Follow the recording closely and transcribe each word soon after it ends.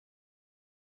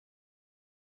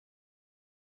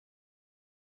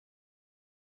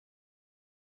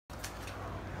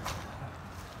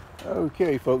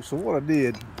Okay folks, so what I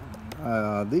did,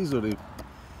 these are the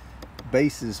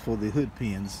bases for the hood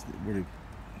pins where it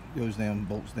goes down,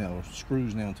 bolts down, or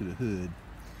screws down to the hood.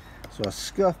 So I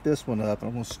scuffed this one up, and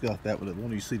I'm going to scuff that with it.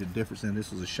 Won't you see the difference in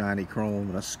this? Is a shiny chrome,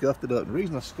 and I scuffed it up. The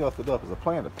reason I scuffed it up is I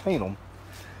plan to paint them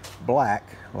black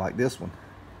like this one,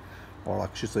 or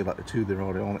like I should say like the two that are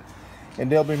already on it,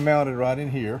 and they'll be mounted right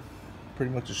in here,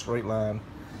 pretty much a straight line.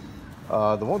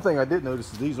 The one thing I did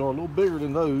notice is these are a little bigger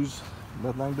than those.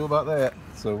 Nothing I can do about that.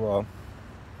 So,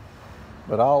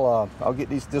 but I'll get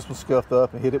this one scuffed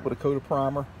up and hit it with a coat of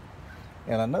primer.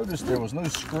 And I noticed there was no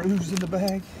screws in the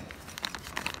bag.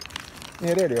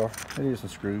 Yeah, there they are. There's some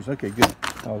screws. Okay, good.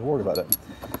 I was worried about that.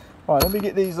 All right, let me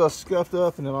get these scuffed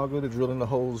up, and then I'll go to drilling the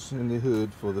holes in the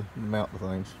hood for the mount the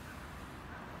things.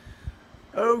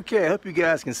 Okay, I hope you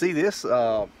guys can see this.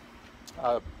 I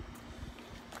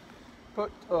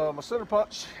put my center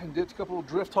punch and did a couple of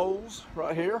drift holes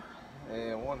right here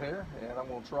and one here, and I'm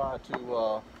going to try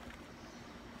to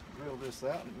drill this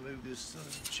out and move this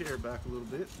chair back a little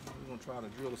bit. We're going to try to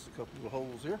drill us a couple of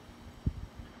holes here.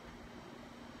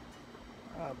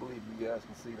 I believe you guys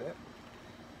can see that.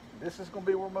 This is going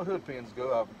to be where my hood pins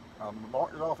go. I've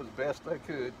marked it off as best I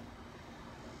could.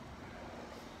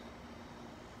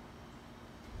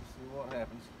 See what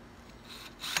happens.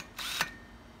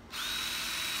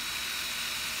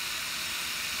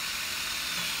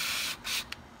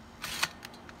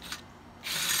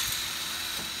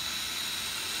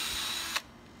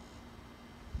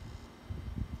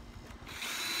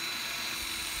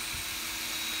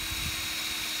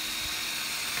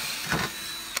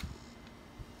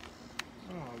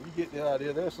 You get the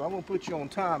idea there, so I'm going to put you on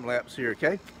time lapse here,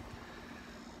 okay?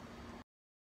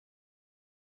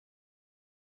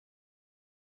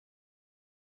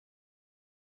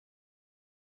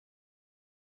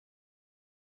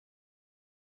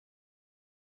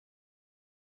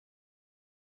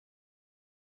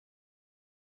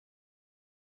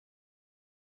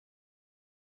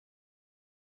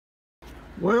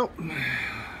 Well,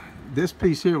 this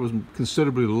piece here was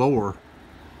considerably lower,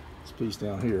 this piece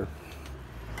down here.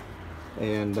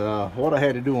 And what I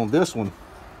had to do on this one,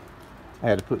 I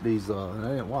had to put these,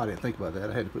 I didn't think about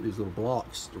that. I had to put these little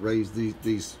blocks to raise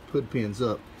these hood pins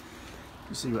up.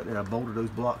 You see right there, I bolted those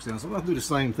blocks down. So I'm going to do the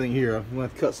same thing here. I'm going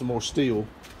to cut some more steel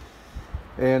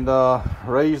and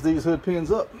raise these hood pins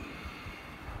up.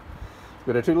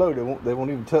 But they're too low, they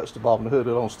won't even touch the bottom of the hood.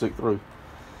 They don't stick through.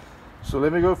 So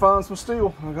let me go find some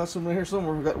steel. I got some in here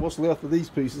somewhere. I got what's left of these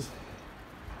pieces.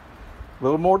 A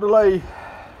little more delay.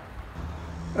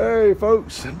 Hey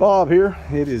folks, Bob here.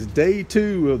 It is day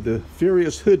 2 of the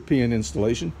Furious hood pin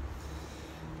installation.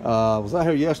 I was out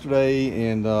here yesterday,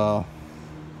 and I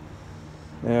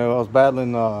was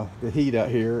battling the heat out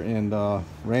here, and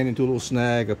ran into a little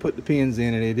snag. I put the pins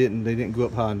in, and they didn't go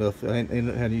up high enough. I ended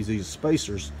up having to use these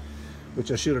spacers,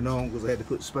 which I should have known because I had to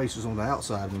put spacers on the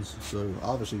outside ones. So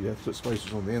obviously you have to put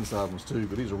spacers on the inside ones too,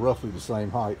 but these are roughly the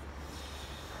same height.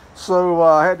 So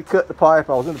I had to cut the pipe.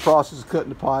 I was in the process of cutting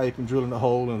the pipe and drilling the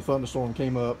hole, and a thunderstorm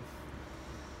came up.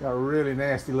 Got really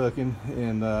nasty looking,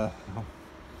 and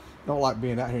don't like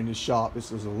being out here in this shop.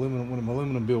 This is one of them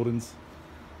aluminum buildings.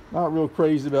 Not real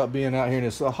crazy about being out here, and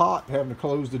it's so hot, having to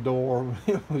close the door.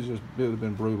 It would have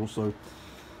been brutal. So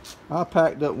I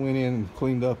packed up, went in, and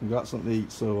cleaned up, and got something to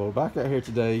eat. So back out here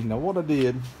today. Now what I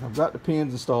did, I've got the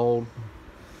pins installed.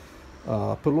 Put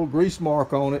a little grease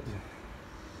mark on it,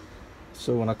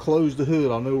 so when I close the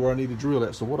hood, I'll know where I need to drill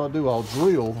at. So what I'll do, I'll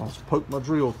poke my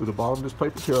drill through the bottom of this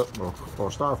paper cup or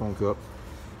styrofoam cup,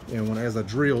 and as I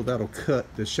drill, that'll cut.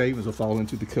 The shavings will fall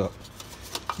into the cup.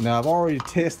 Now I've already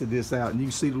tested this out, and you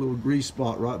can see the little grease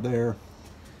spot right there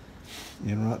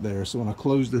and right there. So when I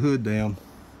close the hood down,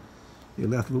 it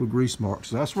left a little grease mark.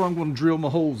 So that's where I'm going to drill my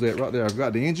holes at right there. I've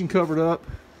got the engine covered up,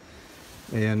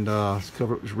 and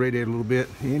it's radiated a little bit.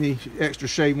 Any extra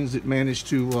shavings that managed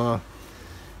to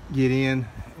get in,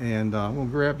 and I'm going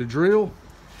to grab the drill,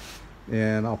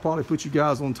 and I'll probably put you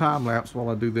guys on time lapse while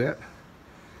I do that.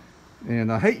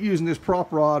 And I hate using this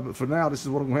prop rod, but for now this is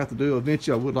what I'm going to have to do.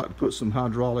 Eventually I would like to put some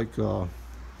hydraulic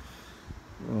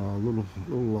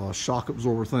little shock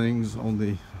absorber things on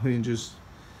the hinges,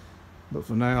 but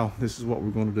for now this is what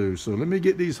we're going to do. So let me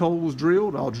get these holes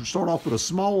drilled. I'll start off with a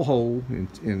small hole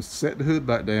and set the hood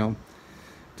back down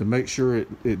to make sure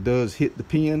it does hit the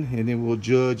pin, and then we'll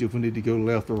judge if we need to go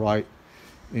left or right.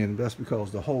 And that's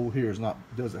because the hole here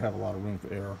doesn't have a lot of room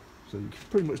for error, so you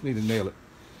pretty much need to nail it.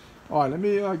 All right, let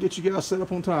me get you guys set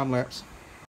up on time lapse.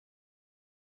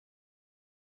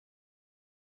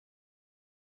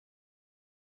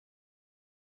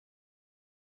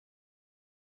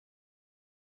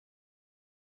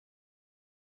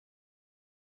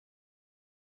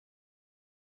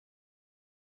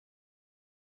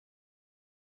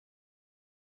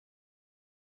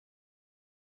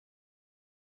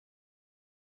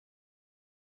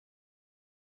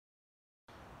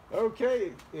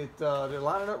 Okay, they're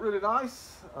lining up really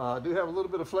nice. I do have a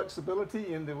little bit of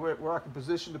flexibility in where I can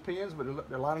position the pins, but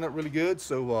they're lining up really good.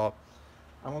 So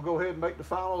I'm gonna go ahead and make the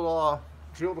final,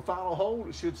 drill the final hole.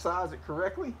 It should size it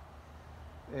correctly,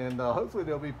 and hopefully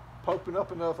they'll be popping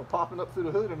up enough, or popping up through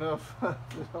the hood enough. I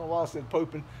don't know why I said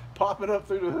popping up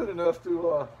through the hood enough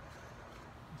to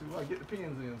get the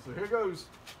pins in. So here goes.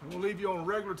 I'm gonna leave you on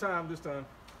regular time this time.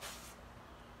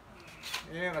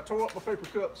 And I tore up my paper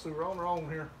cup, so we're on our own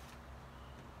here.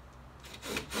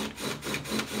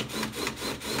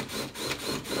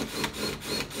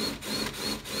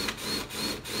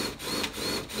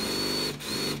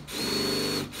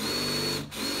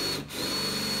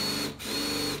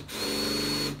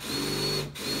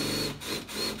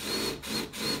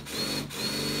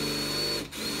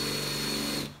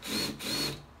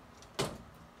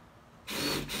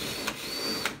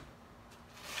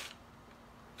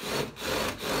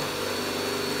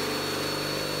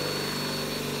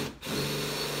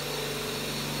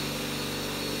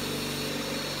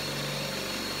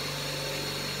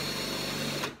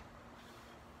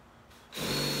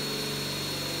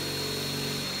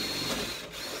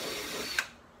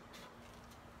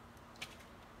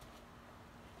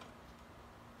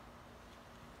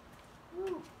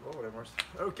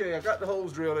 Okay, I got the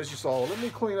holes drilled as you saw. Let me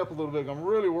clean up a little bit. I'm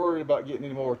really worried about getting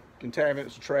any more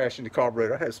contaminants or trash in the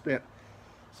carburetor. I have spent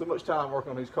so much time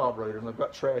working on these carburetors, and I've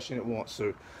got trash in it once.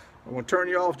 So I'm going to turn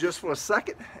you off just for a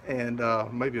second, and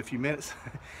maybe a few minutes,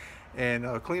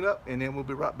 and clean up, and then we'll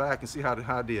be right back and see how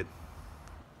I did.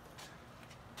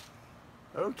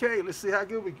 Okay, let's see how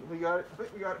good we got it. I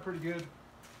think we got it pretty good.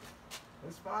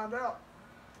 Let's find out.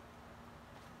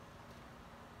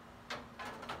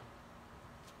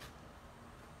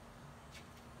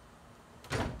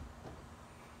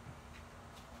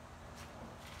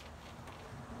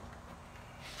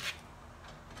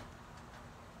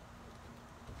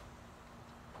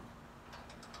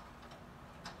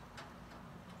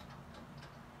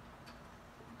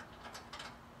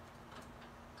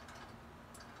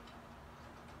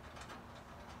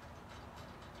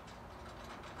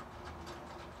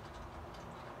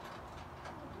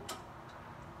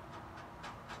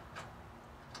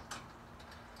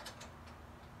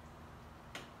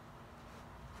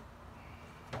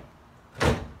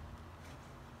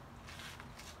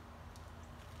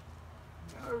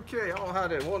 Okay, I don't know how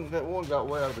that one got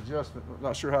way out of adjustment. I'm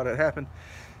not sure how that happened.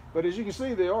 But as you can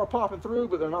see, they are popping through,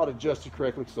 but they're not adjusted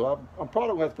correctly. So I'm probably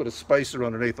going to have to put a spacer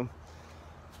underneath them.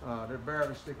 They're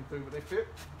barely sticking through, but they fit.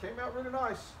 Came out really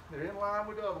nice. They're in line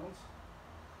with the other ones.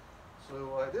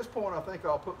 So at this point, I think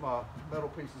I'll put my metal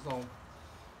pieces on.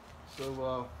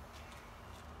 So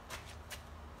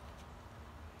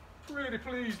pretty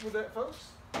pleased with that,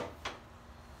 folks.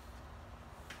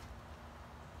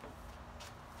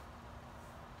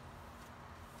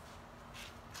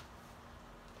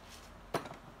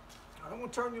 I'm going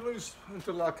to turn you loose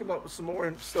until I come up with some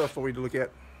more stuff for you to look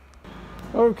at.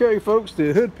 Okay, folks,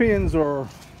 the hood pins are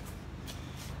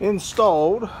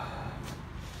installed.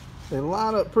 They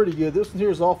line up pretty good. This one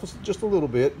here is off just a little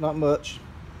bit, not much.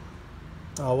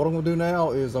 What I'm going to do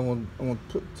now is I'm going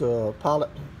to put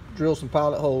drill some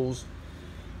pilot holes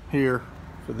here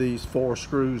for these 4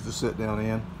 screws to sit down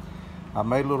in. I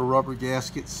made little rubber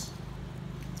gaskets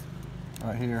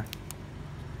right here,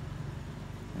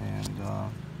 and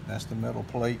that's the metal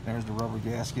plate. There's the rubber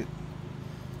gasket,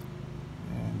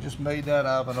 and just made that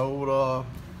out of an old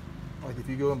like if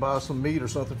you go and buy some meat or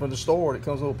something from the store, it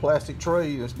comes in a little plastic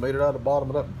tray. It's made it out of the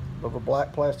bottom of a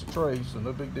black plastic tray, so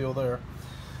no big deal there.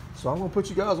 So I'm going to put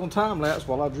you guys on time lapse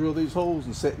while I drill these holes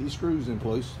and set these screws in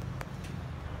place.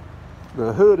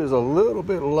 The hood is a little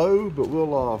bit low, but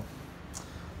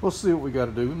we'll see what we got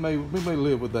to do. We may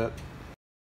live with that.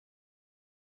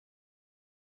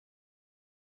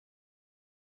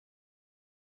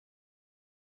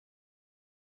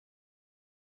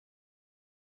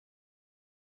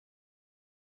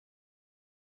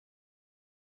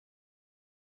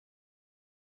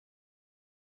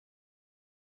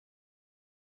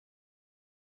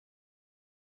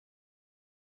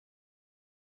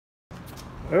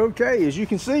 Okay, as you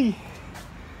can see,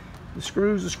 the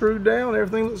screws are screwed down.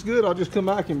 Everything looks good. I'll just come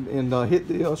back and hit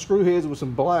the screw heads with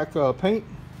some black paint.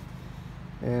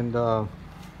 And like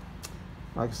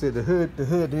I said, the hood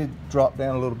did drop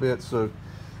down a little bit, so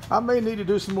I may need to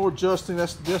do some more adjusting.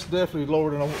 That's definitely lower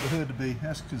than I want the hood to be.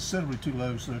 That's considerably too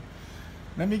low. So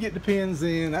let me get the pins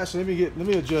in. Actually, let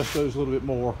me adjust those a little bit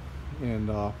more, and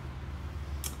let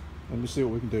me see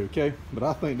what we can do. Okay, but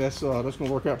I think that's going to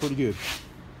work out pretty good.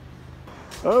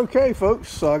 Okay, folks,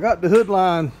 so I got the hood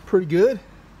line pretty good.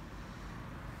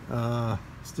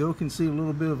 Still can see a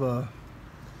little bit of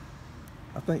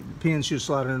I think the pin should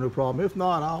slide in there no problem. If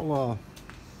not,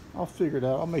 I'll figure it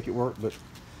out. I'll make it work. But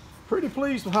pretty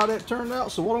pleased with how that turned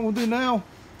out. So what I'm gonna do now,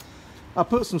 I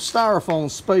put some styrofoam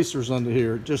spacers under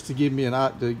here just to give me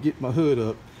to get my hood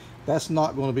up. That's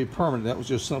not going to be permanent. That was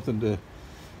just something to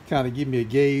kind of give me a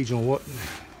gauge on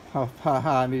how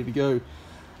high I need to go.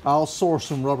 I'll source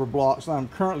some rubber blocks. I'm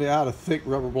currently out of thick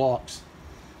rubber blocks.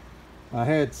 I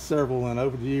had several, and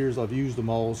over the years I've used them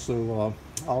all. So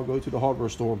I'll go to the hardware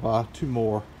store, buy 2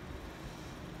 more,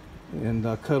 and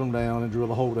cut them down and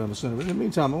drill a hole down the center. But in the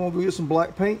meantime, I'm gonna go get some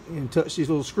black paint and touch these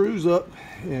little screws up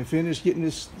and finish getting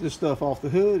this stuff off the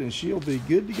hood, and she'll be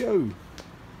good to go.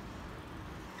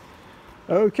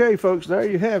 Okay, folks, there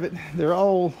you have it. They're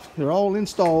all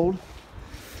installed,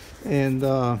 and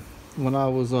when I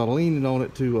was leaning on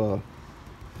it to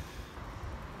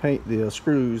paint the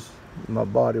screws, my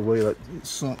body weight, it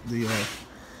sunk the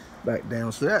back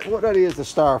down. So what that is, the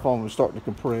styrofoam is starting to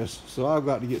compress. So I've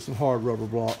got to get some hard rubber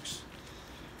blocks.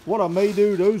 What I may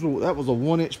do, that was a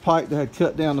 1-inch pipe that I had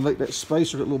cut down to make that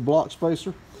spacer, that little block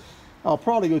spacer. I'll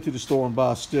probably go to the store and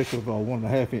buy a stick of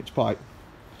 1.5-inch pipe,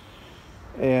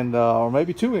 and or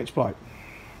maybe 2-inch pipe,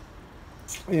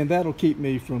 and that'll keep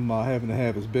me from having to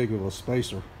have as big of a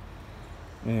spacer.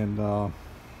 And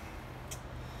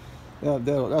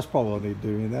that's probably what I need to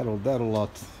do, and that'll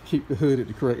keep the hood at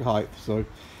the correct height. So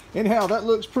anyhow, that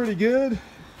looks pretty good.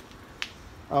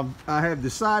 I have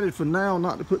decided for now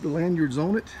not to put the lanyards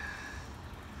on it.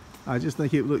 I just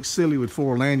think it looks silly with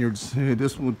 4 lanyards.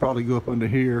 This one would probably go up under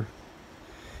here.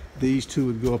 These 2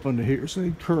 would go up under here, so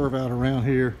they'd curve out around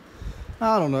here.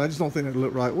 I don't know. I just don't think that'd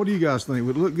look right. What do you guys think?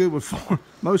 Would it look good with 4?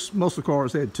 Most of the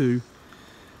cars had 2.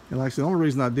 And like I said, the only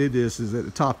reason I did this is at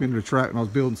the top end of the track when I was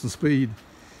building some speed,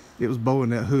 it was bowing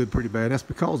that hood pretty bad. That's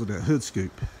because of that hood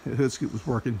scoop. That hood scoop was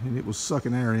working, and it was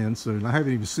sucking air in. So I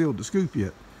haven't even sealed the scoop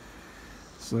yet.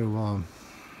 So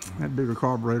that bigger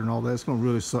carburetor and all that's going to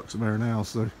really suck some air now.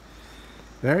 So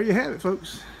there you have it,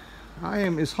 folks.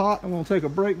 It's hot. I'm going to take a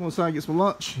break once I get some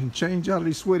lunch and change out of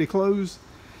these sweaty clothes.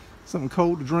 Something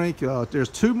cold to drink. There's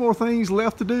 2 more things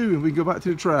left to do, and we can go back to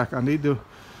the track. I need to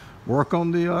work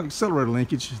on the accelerator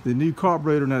linkage. The new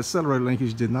carburetor and that accelerator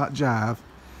linkage did not jive.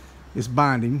 It's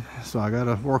binding, so I got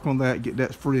to work on that, get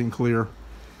that free and clear,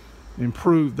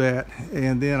 improve that,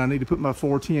 and then I need to put my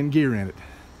 410 gear in it.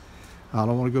 I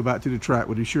don't want to go back to the track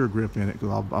with a sure grip in it,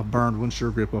 because I've burned one sure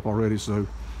grip up already. So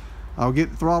I'll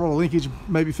get the throttle linkage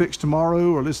maybe fixed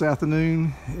tomorrow or this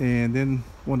afternoon, and then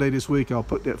one day this week I'll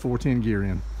put that 410 gear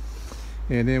in,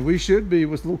 and then we should be,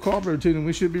 with a little carburetor tuning,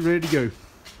 we should be ready to go.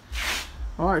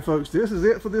 All right, folks, this is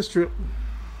it for this trip.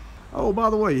 Oh, by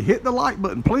the way, hit the like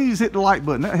button. Please hit the like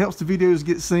button. That helps the videos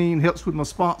get seen, helps with my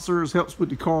sponsors, helps with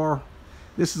the car.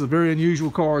 This is a very unusual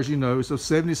car, as you know. It's a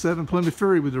 77 Plymouth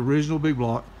Fury with the original big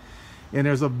block. And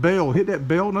there's a bell. Hit that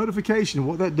bell notification.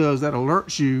 What that does, that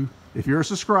alerts you. If you're a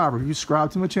subscriber, if you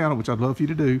subscribe to my channel, which I'd love for you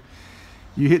to do,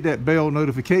 you hit that bell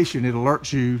notification. It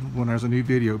alerts you when there's a new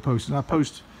video posted. I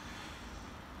post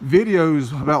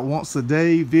videos about once a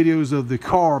day, videos of the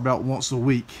car about once a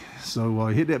week. So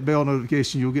hit that bell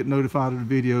notification. You'll get notified of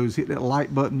the videos. Hit that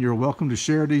like button. You're welcome to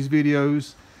share these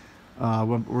videos.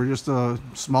 We're just a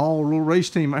small little race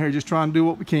team out here, just trying to do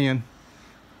what we can.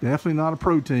 Definitely not a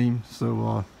pro team.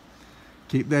 So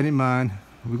keep that in mind.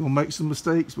 We're gonna make some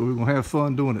mistakes, but we're gonna have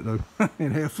fun doing it though,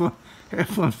 and have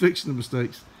fun fixing the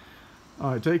mistakes.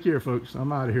 All right, take care, folks.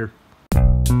 I'm out of here.